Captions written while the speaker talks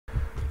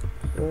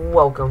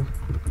Welcome,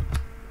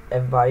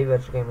 everybody.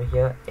 Retro Gamer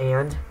here,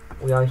 and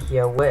we are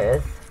here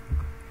with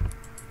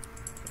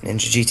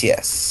Ninja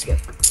GTS. Yep.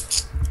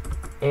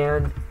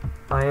 And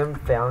I am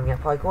failing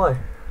at parkour.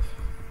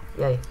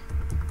 Yay.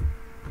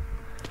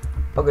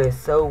 Okay,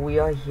 so we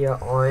are here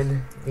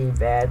on the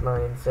Bad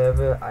Lion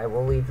server. I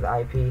will leave the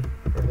IP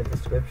in the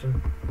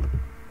description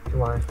if you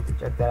want to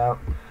check that out.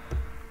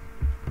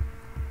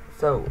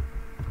 So,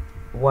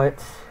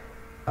 what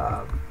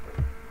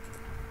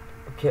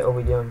kit are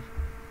we doing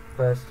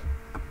first?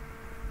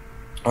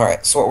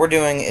 Alright, so what we're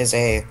doing is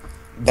a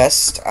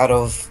best out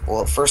of,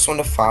 well, first 1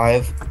 to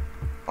 5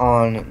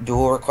 on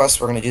dual requests.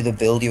 We're going to do the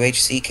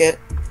BuildUHC Kit.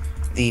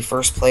 The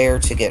first player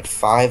to get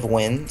 5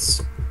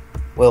 wins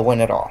will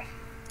win it all.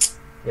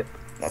 Yep.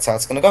 That's how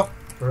it's going to go.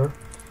 Uh-huh.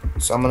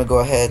 So I'm going to go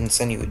ahead and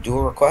send you a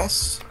dual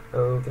request.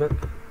 Okay.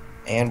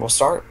 And we'll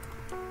start.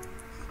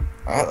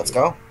 Alright, let's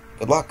go.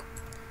 Good luck.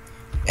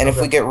 And if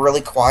Okay. we get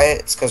really quiet,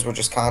 it's because we're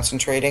just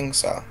concentrating,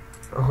 so.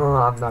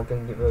 I'm not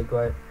gonna get really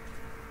quiet.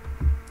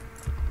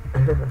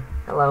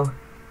 Hello.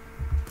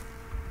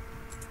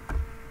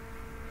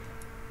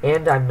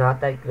 And I'm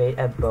not that great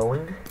at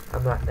bowing.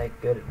 I'm not that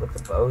good with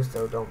the bow,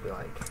 so don't be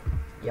like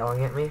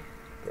yelling at me,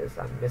 because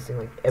I'm missing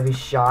like every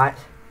shot.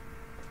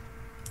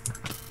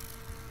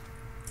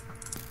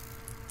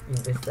 You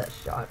missed that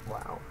shot.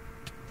 Wow.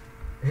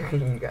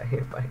 You got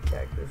hit by a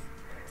cactus.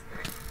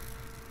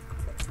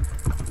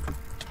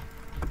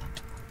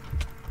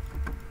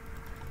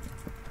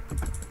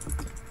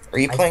 Are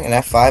you playing an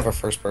F5 or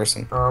first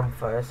person?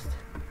 First.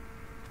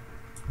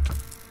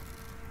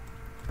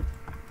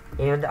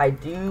 And I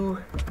do,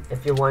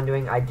 if you're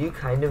wondering, I do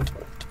kind of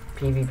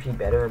PvP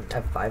better in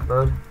F5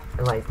 mode,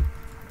 and like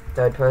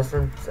third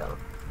person, so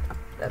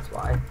that's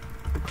why.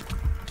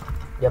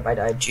 Yep, I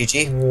died.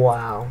 GG?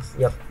 Wow.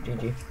 Yep,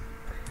 GG.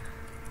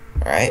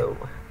 Alright. So,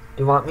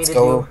 do you want me Let's to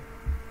go. do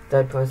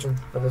third person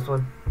for this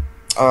one?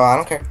 I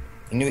don't care.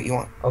 You do what you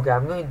want. Okay,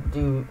 I'm going to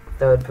do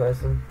third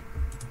person,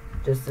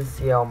 just to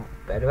see how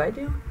better I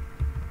do.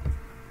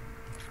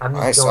 I'm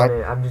just Alright, going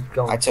in, I'm just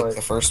going I for took it.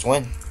 the first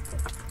win.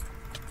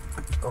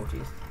 Oh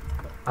jeez.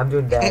 I'm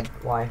doing bad.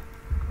 Why?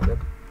 Okay.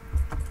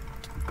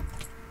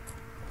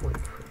 Holy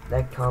crap.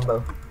 That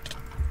combo.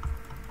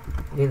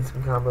 Getting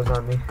some combos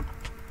on me.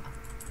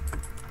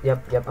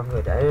 Yep, I'm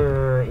gonna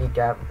die. Eat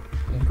gap.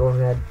 Eat golden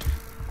head.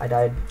 I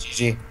died.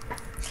 GG.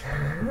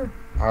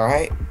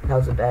 Alright. That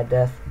was a bad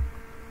death.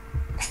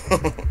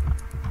 That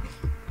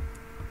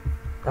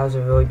was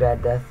a really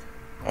bad death.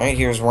 Alright,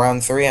 here's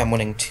round 3. I'm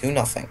winning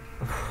 2-0.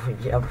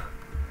 Yep.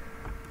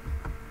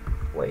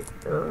 Wait.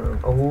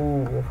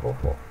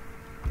 Oh.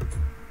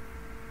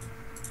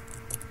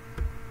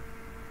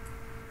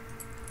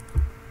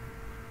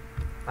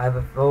 I have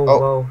a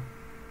whoa.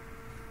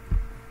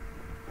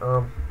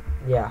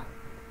 Yeah.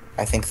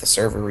 I think the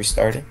server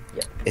restarted.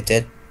 Yep. It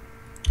did.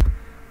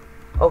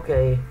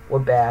 Okay, we're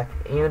back,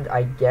 and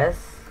I guess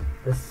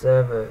the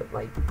server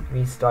like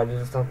restarted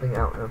or something. I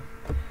don't know.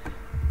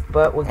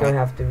 But we're gonna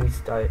have to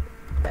restart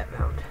that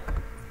round.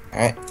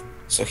 Alright.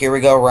 So here we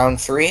go, round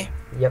 3.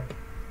 Yep.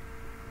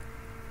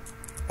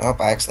 Oh,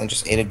 I accidentally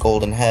just ate a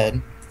golden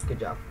head. Good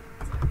job.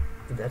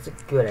 Dude, that's a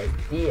good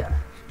idea.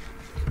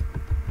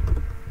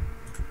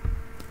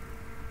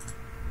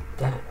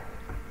 Damn it.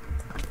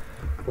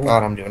 Ooh.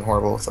 God, I'm doing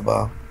horrible with the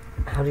bow.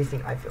 How do you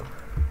think I feel?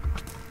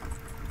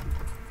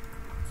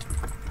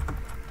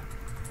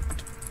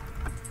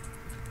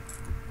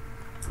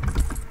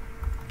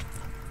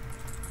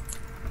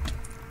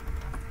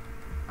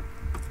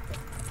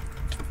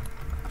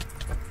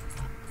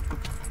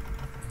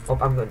 Oh,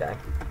 I'm gonna die.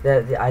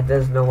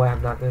 There's no way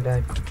I'm not gonna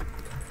die.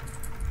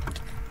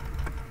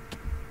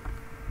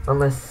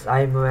 Unless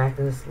I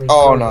miraculously...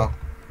 Oh, no.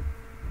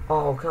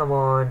 Oh, come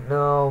on.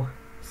 No.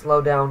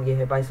 Slow down, get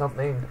hit by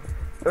something.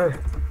 Ugh.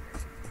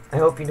 I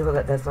hope you know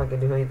that that's not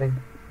gonna do anything.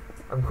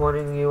 I'm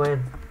cornering you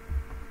in.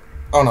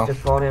 Oh, no. Just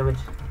fall damage.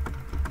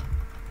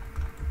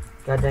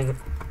 God dang it.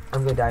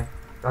 I'm gonna die.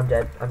 I'm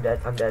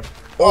dead.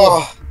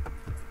 Oh!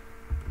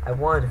 I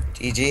won.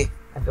 GG.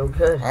 I feel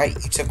good. Alright,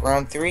 you took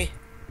round 3.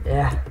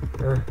 Yeah.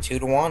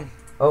 2-1.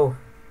 Oh.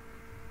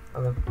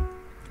 Okay.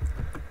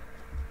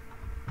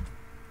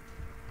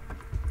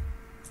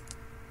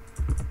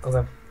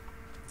 Okay.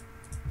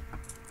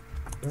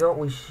 You know what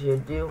we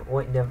should do?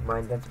 Wait, never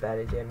mind. That's a bad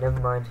idea. Never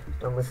mind.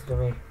 Don't listen to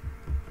me.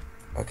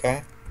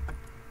 Okay.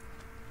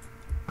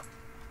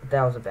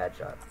 That was a bad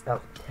shot. That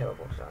was a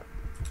terrible shot.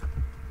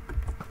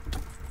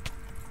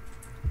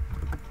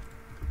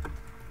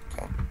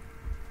 Okay. Oh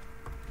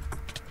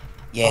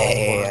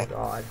Yeah. my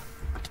god.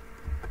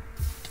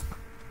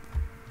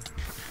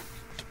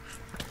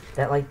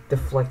 That like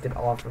deflected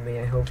off of me.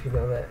 I hope you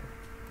know that.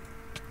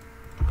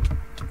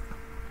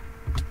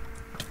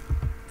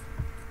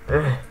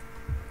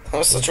 That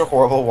was such a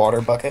horrible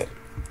water bucket.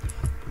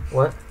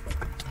 What?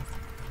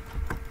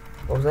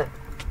 What was that?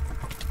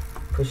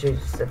 Appreciate you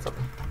just said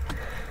something.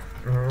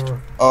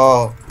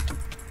 Oh.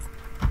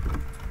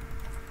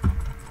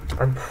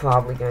 I'm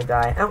probably gonna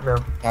die. I don't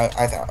know. I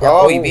thought. Yeah,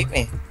 Oh, you beat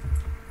me.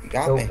 You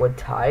got So me. we're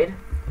tied,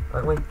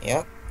 aren't we?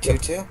 Yep.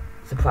 2-2.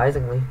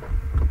 Surprisingly.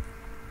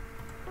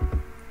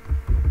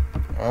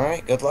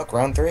 Alright, good luck.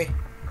 Round 3.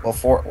 Well,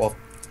 4. Well,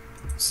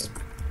 this is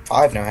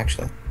 5 now,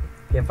 actually.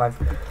 Yeah,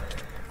 5.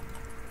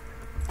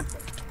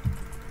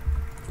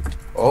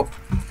 Oh.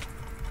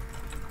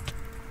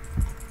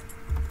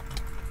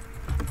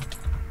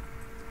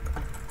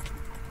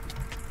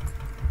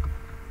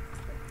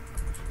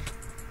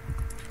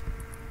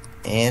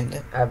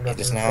 And I have it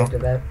is nothing now to say to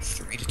that.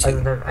 3 to Other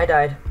 2. than I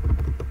died.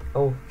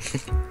 Oh.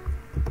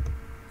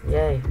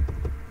 Yay.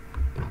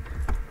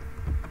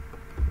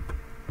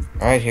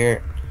 Alright,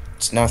 here.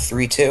 It's now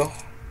 3-2.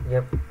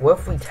 Yep. What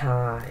if we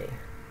tie?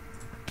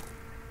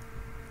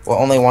 Well,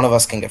 only one of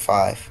us can get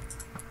 5.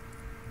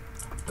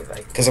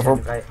 Because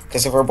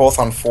if we're both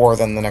on 4,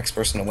 then the next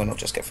person to win will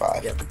just get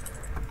 5. Yep.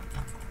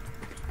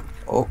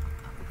 Oh.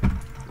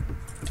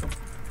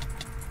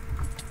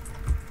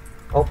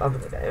 Oh, I'm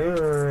gonna die.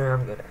 I'm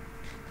gonna die.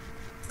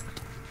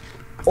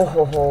 Oh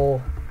ho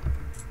ho.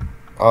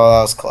 Oh,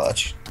 that was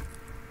clutch.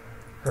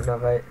 I'm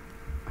not right.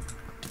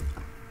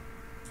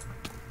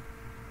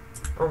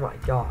 Oh my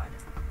god.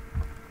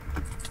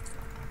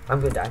 I'm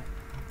gonna die.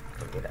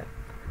 I'm gonna die.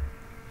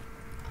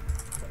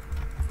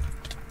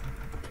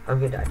 I'm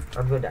gonna die.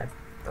 I'm gonna die.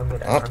 I'm gonna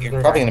die. Oh, I'm you're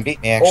gonna probably die. gonna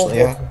beat me, actually,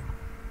 yeah.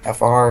 Have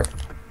a heart.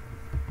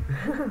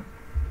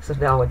 So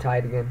now we're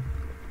tied again.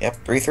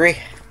 Yep, 3-3.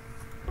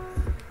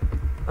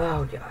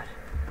 Oh god.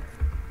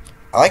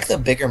 I like the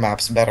bigger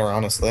maps better,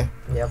 honestly.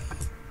 Yep.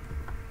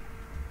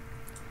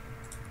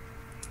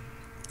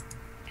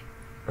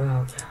 Oh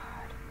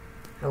god.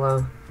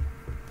 Hello.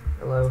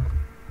 Hello.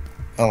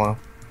 Hello.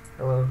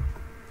 Hello.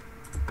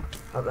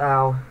 Oh,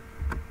 ow.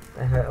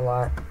 That hurt a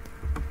lot.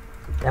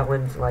 That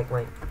went to like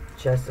my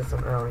chest or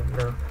something. I don't even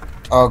know.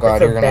 Oh god,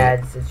 It's a you're gonna.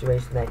 bad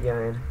situation that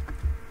you're in.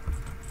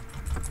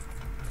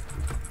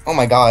 Oh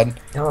my god.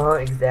 Oh,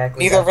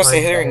 exactly. Neither of That's us are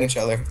mine hitting better. each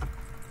other.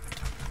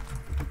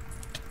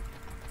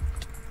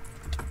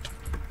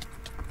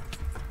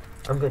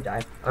 I'm gonna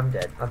die. I'm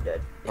dead. I'm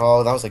dead.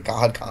 Oh, that was a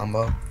god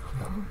combo.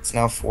 It's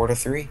now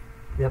 4-3.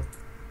 Yep.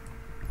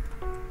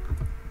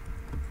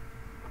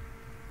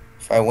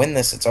 If I win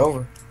this, it's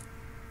over.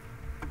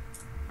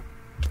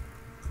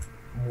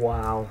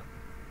 Wow.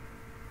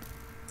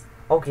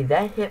 Okay,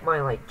 that hit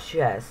my like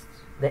chest.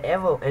 The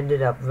arrow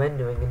ended up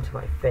rendering into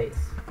my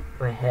face,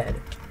 my head.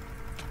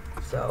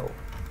 So,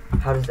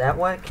 how does that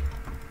work?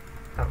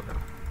 I don't know.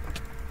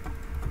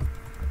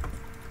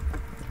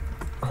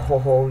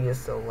 Oh, you're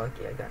so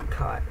lucky I got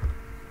caught.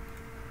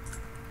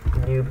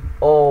 Noob.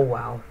 Oh,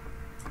 wow.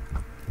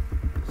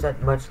 Is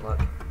that much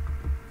luck?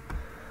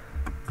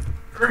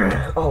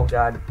 Oh,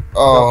 God.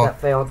 Oh. No,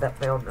 that failed. That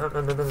failed. No,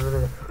 no, no, no, no,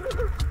 no.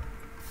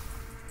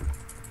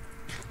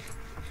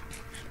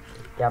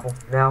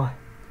 Gapple. Now.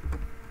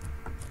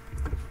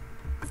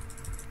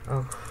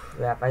 Oh,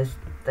 crap. I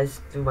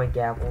just threw my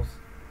gapples.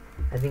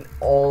 I think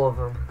all of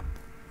them.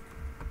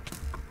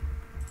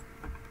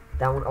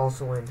 That one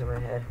also went into my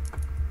head.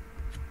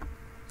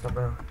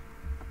 Somehow.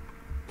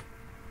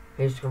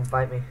 He's just gonna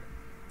bite me.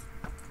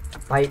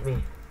 Bite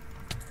me.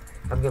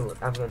 I'm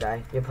gonna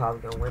die. You're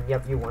probably gonna win.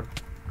 Yep, you won.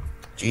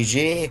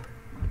 GG.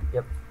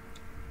 Yep.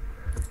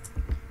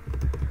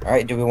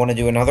 Alright, do we want to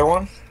do another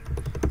one?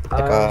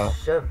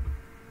 Sure.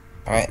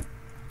 Alright.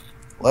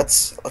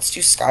 Let's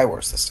do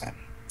Skywars this time.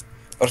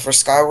 But for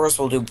Skywars,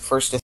 we'll do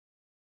first to...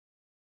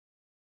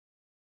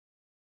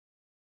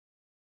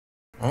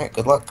 Alright,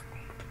 good luck.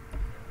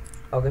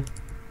 Okay.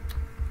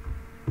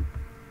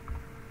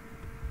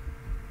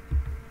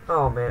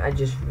 Oh man, I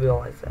just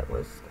realized that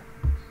was...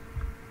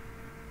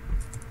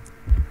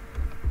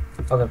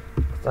 Okay.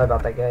 Sorry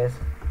about that, guys.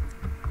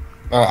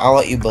 Alright, I'll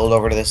let you build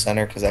over to the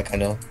center, because I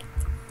kind of...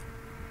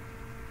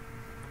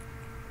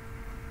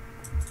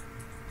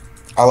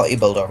 I'll let you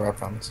build over, I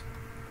promise.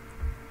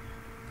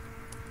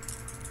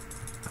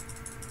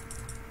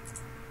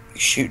 You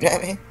shooting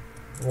at me?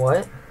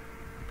 What?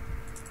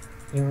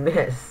 You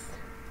missed.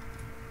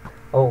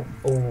 Oh,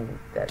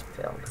 that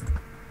failed.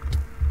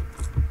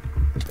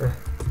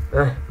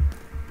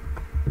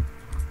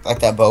 Like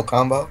that bow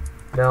combo?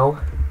 No.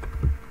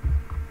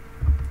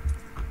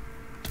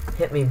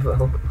 Hit me,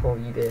 bro. Oh,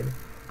 you did.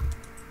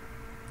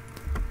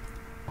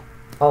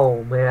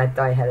 Oh, man, I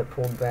thought I had it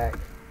pulled back.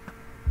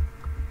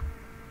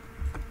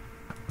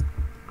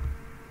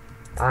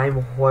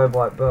 I'm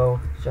horrible at bow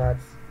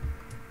shots.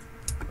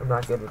 I'm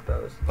not good with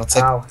bows. Let's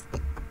Ow.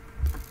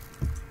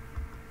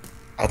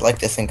 I'd like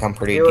to think I'm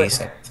pretty Do it.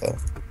 decent, so...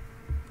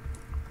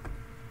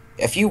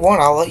 If you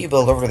want, I'll let you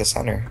build over the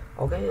center.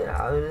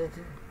 Okay,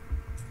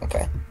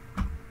 Okay.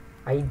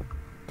 I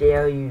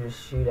dare you to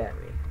shoot at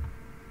me.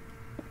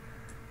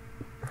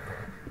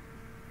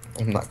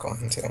 I'm not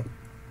going to.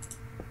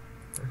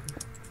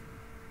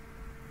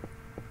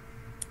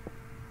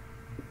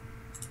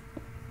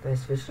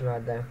 Nice fishing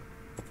rod there.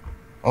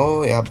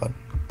 Oh, yeah, bud.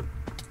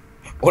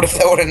 What if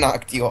that would have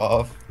knocked you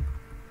off?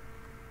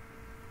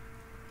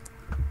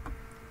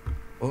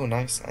 Oh,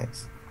 nice,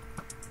 nice.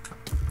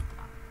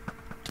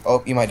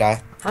 Oh, you might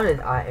die. How did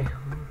I?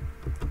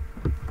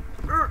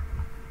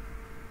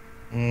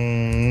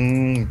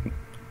 Mm.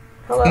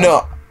 Hello.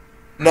 No.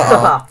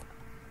 No.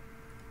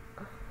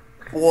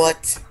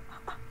 What?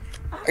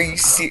 Are you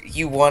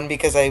you won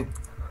because I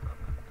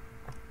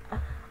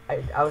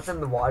was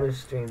in the water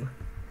stream.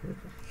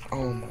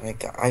 Oh my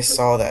god, I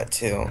saw that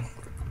too.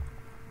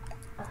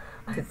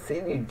 I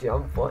seen you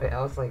jump for it.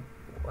 I was like,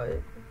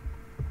 what?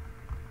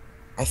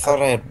 I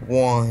thought I had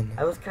won.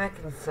 I was kind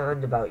of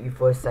concerned about you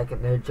for a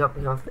second there,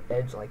 jumping off the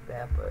edge like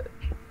that, but...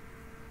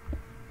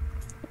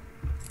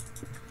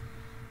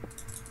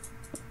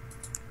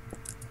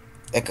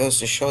 That goes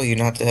to show you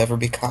not to ever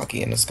be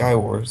cocky in the Sky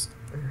Wars.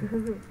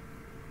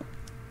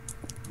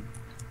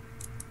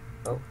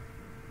 Oh.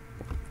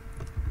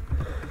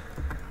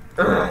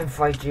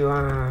 Fight you.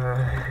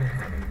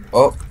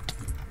 Oh.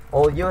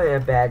 Oh, you're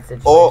in a bad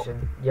situation. Oh.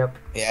 Yep.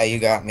 Yeah, you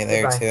got me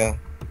there too.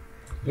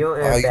 You're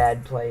in a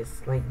bad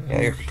place. Like,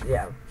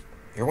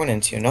 You're winning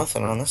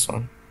 2-0 on this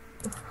one.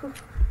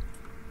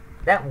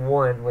 That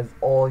one was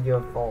all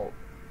your fault.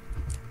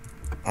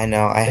 I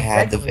know, I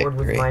had the victory. The second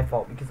one was my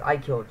fault because I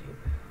killed you.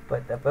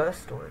 But the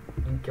first one,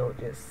 you killed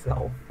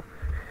yourself.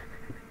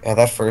 Yeah,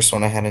 that first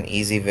one I had an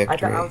easy victory. I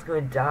thought I was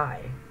gonna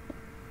die.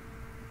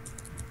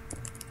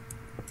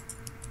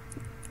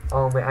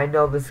 Oh man, I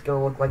know this is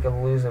gonna look like a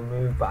loser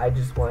move, but I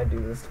just want to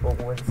do this for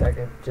 1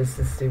 second, just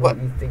to see what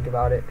you think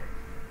about it.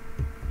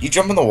 You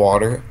jump in the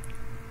water.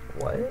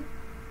 What?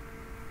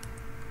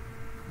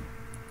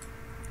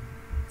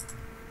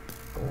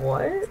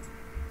 What?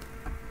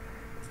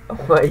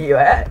 Where are you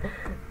at?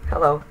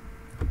 Hello.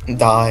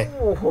 Die.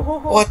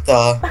 What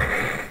the?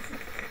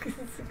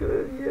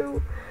 Screw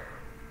you.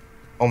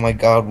 Oh my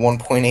god,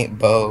 1.8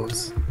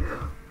 bows.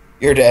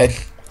 You're dead.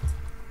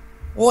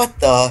 What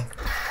the?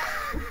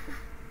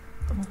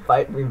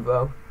 Fight me,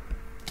 bro.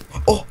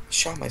 Oh,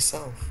 shot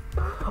myself.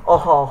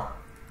 Oh.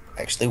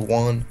 I actually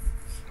won.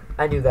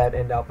 I knew that'd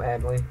end up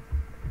badly.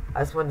 I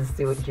just wanted to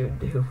see what you would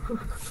do.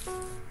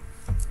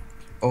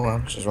 Oh, I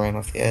just ran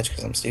off the edge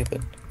because I'm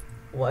stupid.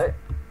 What?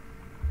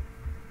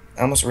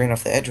 I almost ran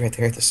off the edge right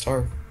there at the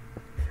start.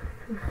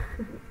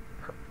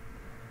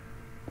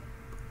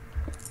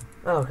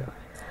 Oh god.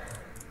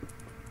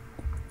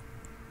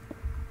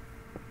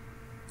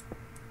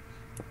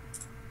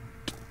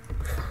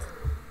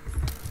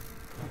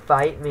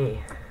 Fight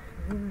me.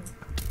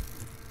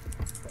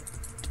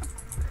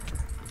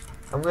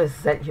 I'm gonna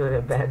set you in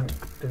a bad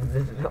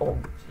position. Oh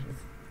jeez.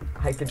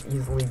 I could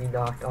easily be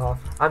knocked off.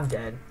 I'm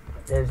dead.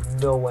 There's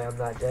no way I'm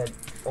not dead.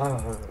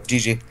 Wow.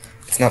 GG.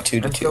 It's not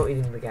 2-2. I'm still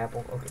eating the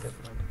apple. Okay, never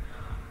mind.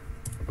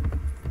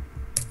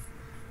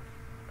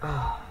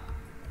 Oh.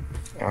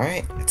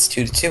 Alright, it's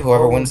 2-2.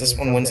 Whoever wins this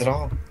one wins it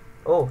all.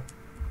 Oh.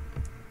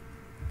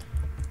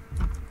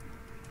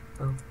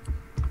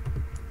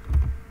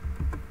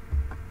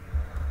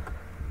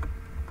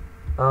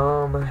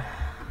 Oh.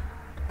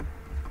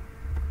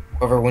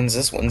 Whoever wins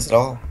this wins it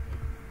all.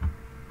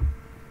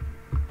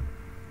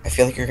 I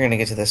feel like you're gonna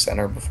get to the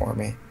center before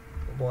me.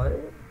 What?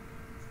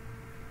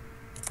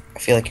 I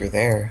feel like you're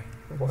there.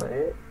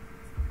 What?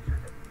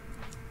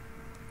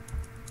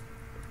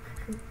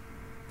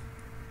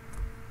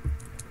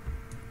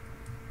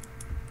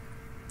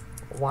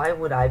 Why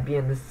would I be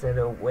in the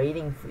center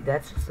waiting for you?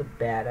 That's just a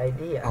bad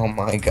idea. Oh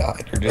my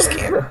god, you're just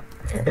camping.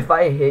 If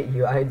I hit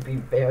you, I'd be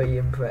very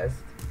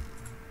impressed.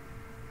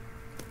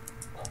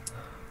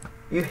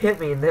 You hit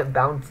me and then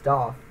bounced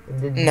off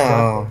and didn't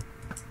No.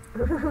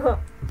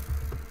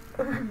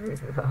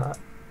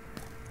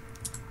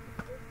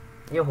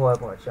 You're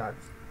horrible at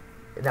shots.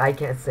 And I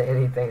can't say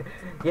anything.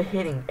 You're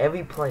hitting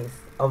every place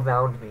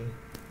around me.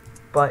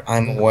 But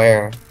I'm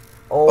aware.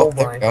 Oh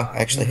there my we go. god. I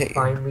actually hit you.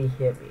 Finally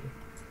hit me.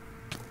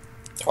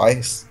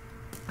 Twice.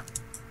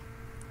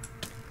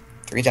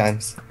 3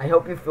 times. I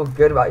hope you feel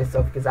good about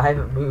yourself because I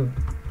haven't moved.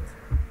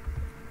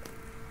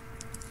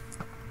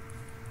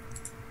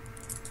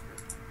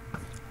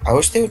 I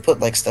wish they would put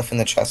like stuff in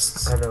the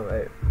chests. I know,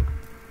 right?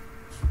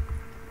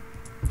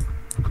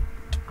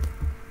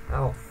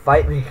 Oh,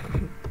 fight me.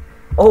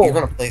 Oh! You're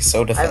gonna play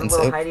so defensive.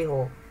 I have a little hidey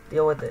hole.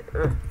 Deal with it.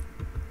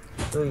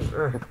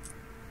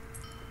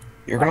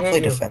 You're gonna play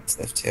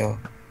defensive too.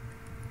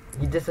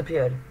 You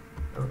disappeared.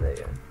 Oh, there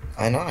you are.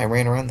 I know, I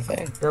ran around the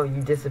thing. No,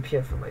 you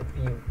disappeared from my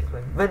view because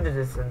my render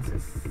distance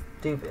is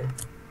stupid.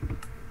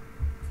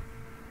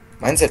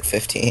 Mine's at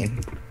 15.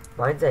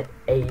 Mine's at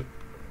 8.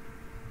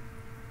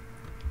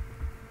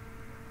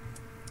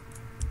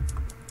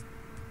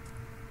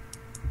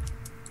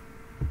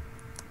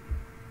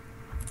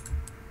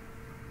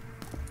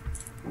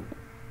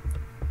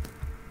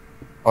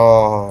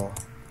 Oh.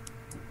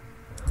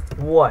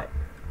 What?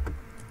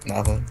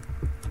 Nothing.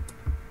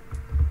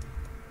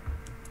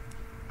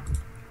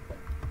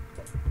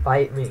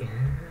 Fight me.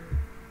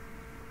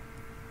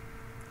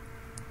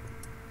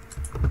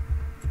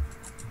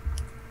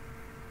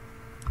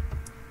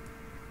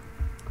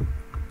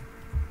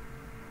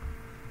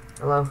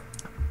 Hello?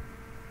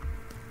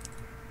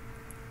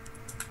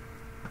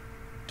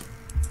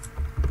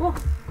 Oh.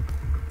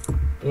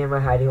 Get in my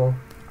hidey hole.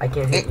 I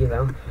can't hit you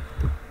though.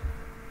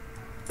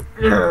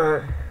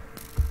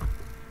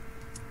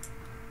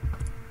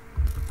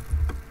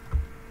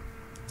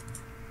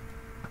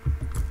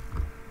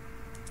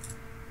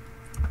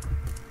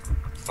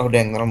 Oh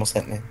dang, that almost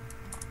hit me.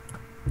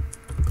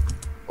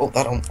 Oh,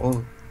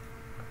 oh.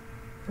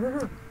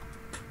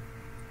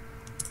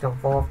 Don't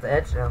fall off the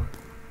edge now.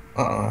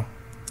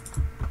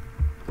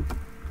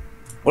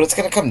 What it's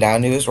gonna come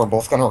down to is we're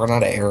both gonna run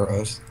out of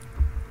arrows.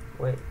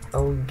 Wait,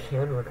 oh, you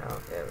can run out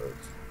of arrows.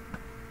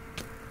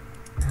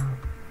 Ow.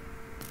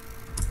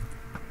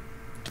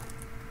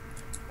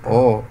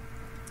 Oh.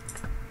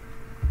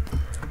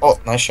 Oh,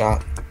 nice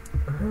shot.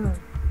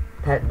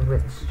 That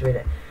went straight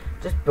at.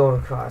 Just build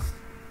across.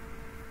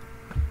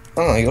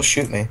 Oh, you'll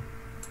shoot me.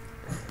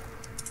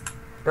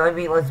 No, I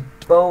mean, let's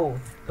both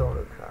build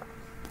across.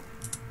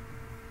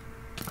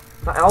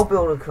 But I'll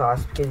build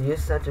across because you're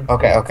such a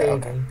Okay, big okay,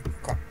 baby.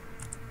 okay.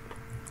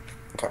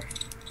 Okay.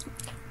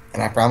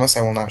 And I promise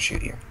I will not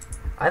shoot you.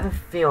 I have a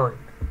feeling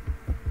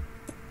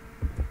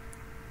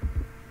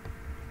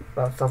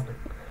about something.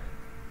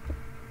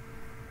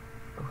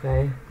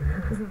 Okay.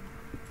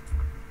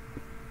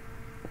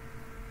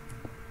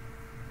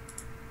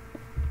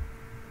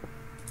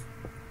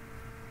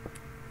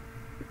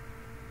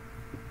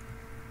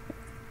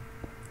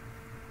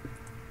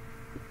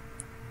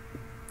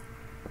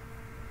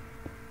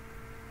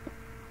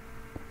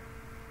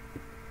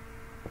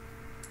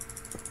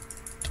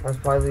 That's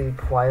probably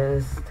the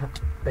quietest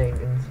thing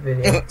in this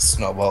video.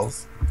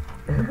 Snowballs.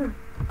 I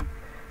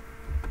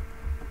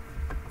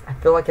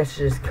feel like I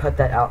should just cut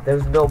that out.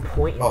 There's no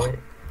point in it.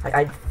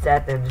 I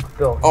sat there and just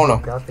built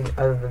nothing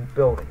other than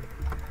building.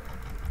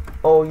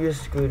 Oh, you're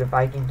screwed if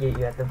I can get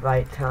you at the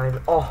right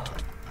time. Oh.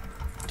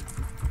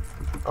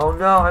 Oh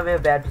no, I'm in a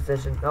bad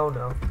position. Oh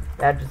no.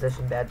 Bad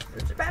position, bad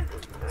position, bad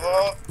position.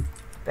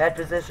 Bad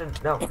position.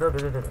 No.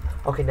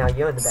 Okay, now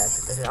you're in the bad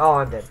position. Oh,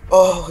 I'm dead.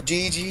 Oh,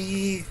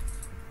 GG.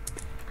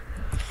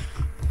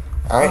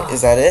 Alright,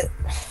 is that it?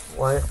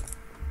 What?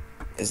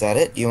 Is that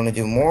it? Do you want to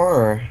do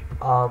more,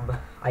 or?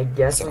 I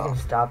guess we can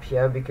stop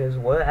here because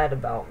we're at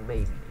about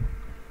maybe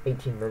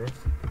 18 minutes.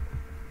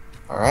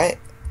 Alright.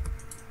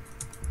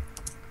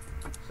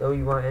 So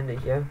you want to end it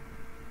here?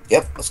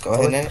 Yep, let's go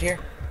ahead and end it here.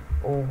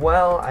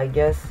 Well, I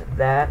guess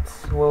that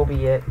will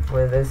be it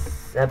for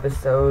this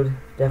episode.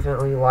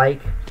 Definitely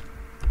like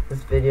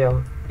this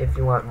video if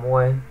you want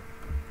more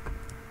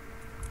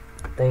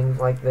things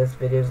like this,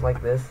 videos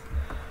like this.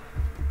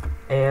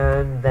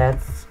 And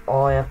that's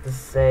all I have to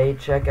say.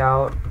 Check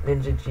out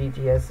Ninja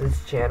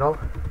GTS's channel.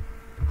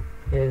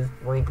 His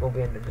link will be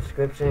in the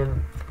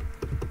description.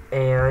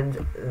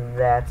 And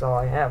that's all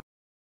I have.